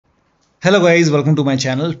Hello guys, welcome to my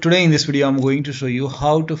channel. Today in this video I'm going to show you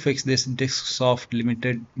how to fix this DiscSoft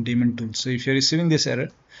Limited Daemon tool. So if you're receiving this error,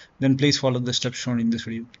 then please follow the steps shown in this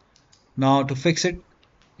video. Now to fix it,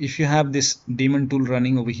 if you have this Daemon tool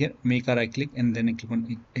running over here, make a right click and then click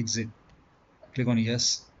on exit. Click on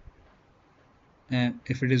yes. And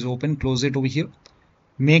if it is open, close it over here.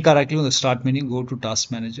 Make a right click on the start menu, go to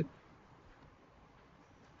task manager.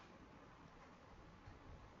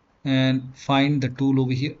 And find the tool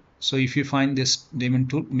over here. So if you find this Daemon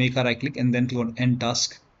tool, make a right click and then click on end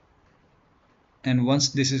task. And once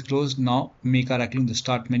this is closed, now make a right click on the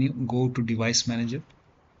start menu, go to device manager,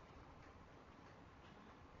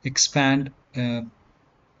 expand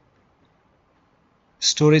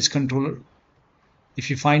storage controller.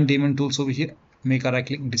 If you find Daemon tools over here, make a right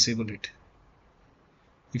click, disable it.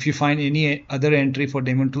 If you find any other entry for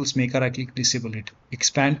Daemon tools, make a right click, disable it.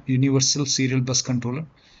 Expand universal serial bus controller,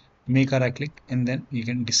 make a right click and then you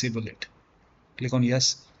can disable it. Click on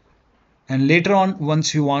yes. And later on,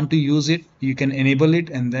 once you want to use it, you can enable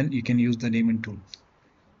it and then you can use the Daemon tool.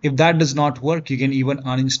 If that does not work, you can even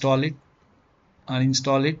uninstall it,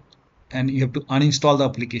 and you have to uninstall the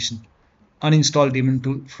application, uninstall Daemon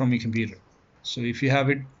tool from your computer. So if you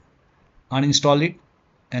have it, uninstall it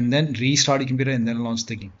and then restart your computer and then launch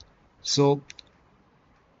the game. So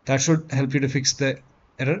that should help you to fix the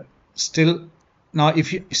error. Now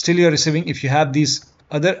if you're receiving, if you have these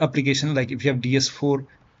other applications, like if you have DS4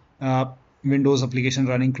 Windows application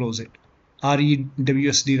running, close it.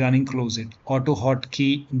 REWSD running, close it. Auto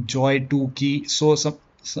hotkey, Joy 2 key. So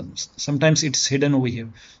sometimes it's hidden over here.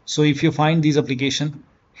 So if you find these application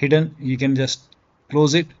hidden, you can just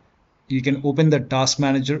close it. You can open the task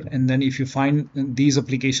manager, and then if you find these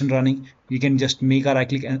application running, you can just make a right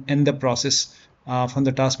click and end the process from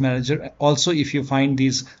the task manager. Also, if you find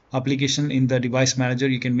these application in the device manager,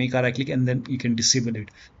 you can make a right click and then you can disable it,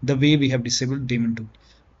 the way we have disabled Daemon tool.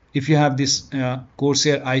 If you have this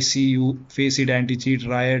Corsair, ICU, Faceit, Anti-Cheat,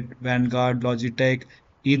 Riot, Vanguard, Logitech,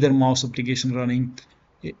 either mouse application running,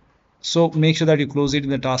 so make sure that you close it in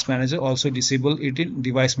the task manager. Also disable it in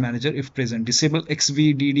device manager if present. Disable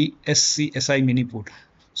XVDD SCSI mini port.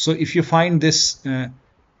 So if you find this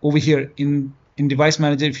over here in device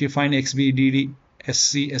manager, if you find XVDD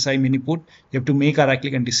SCSI mini port, you have to make a right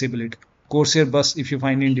click and disable it. Corsair bus, if you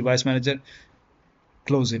find in device manager,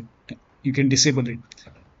 close it. You can disable it.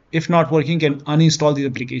 If not working, can uninstall the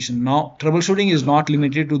application. Now troubleshooting is not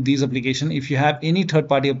limited to these applications. If you have any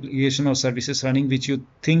third-party application or services running which you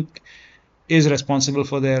think is responsible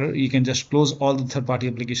for the error, you can just close all the third-party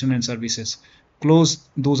application and services. Close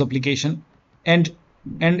those application and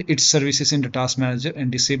its services in the task manager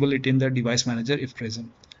and disable it in the device manager if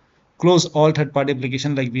present. Close all third-party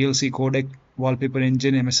application like VLC, codec, wallpaper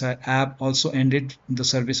engine, MSI app. Also end it the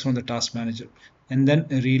service from the task manager and then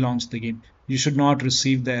relaunch the game. You should not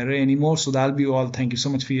receive the error anymore. So that'll be all. Thank you so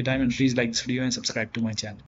much for your time, and please like this video and subscribe to my channel.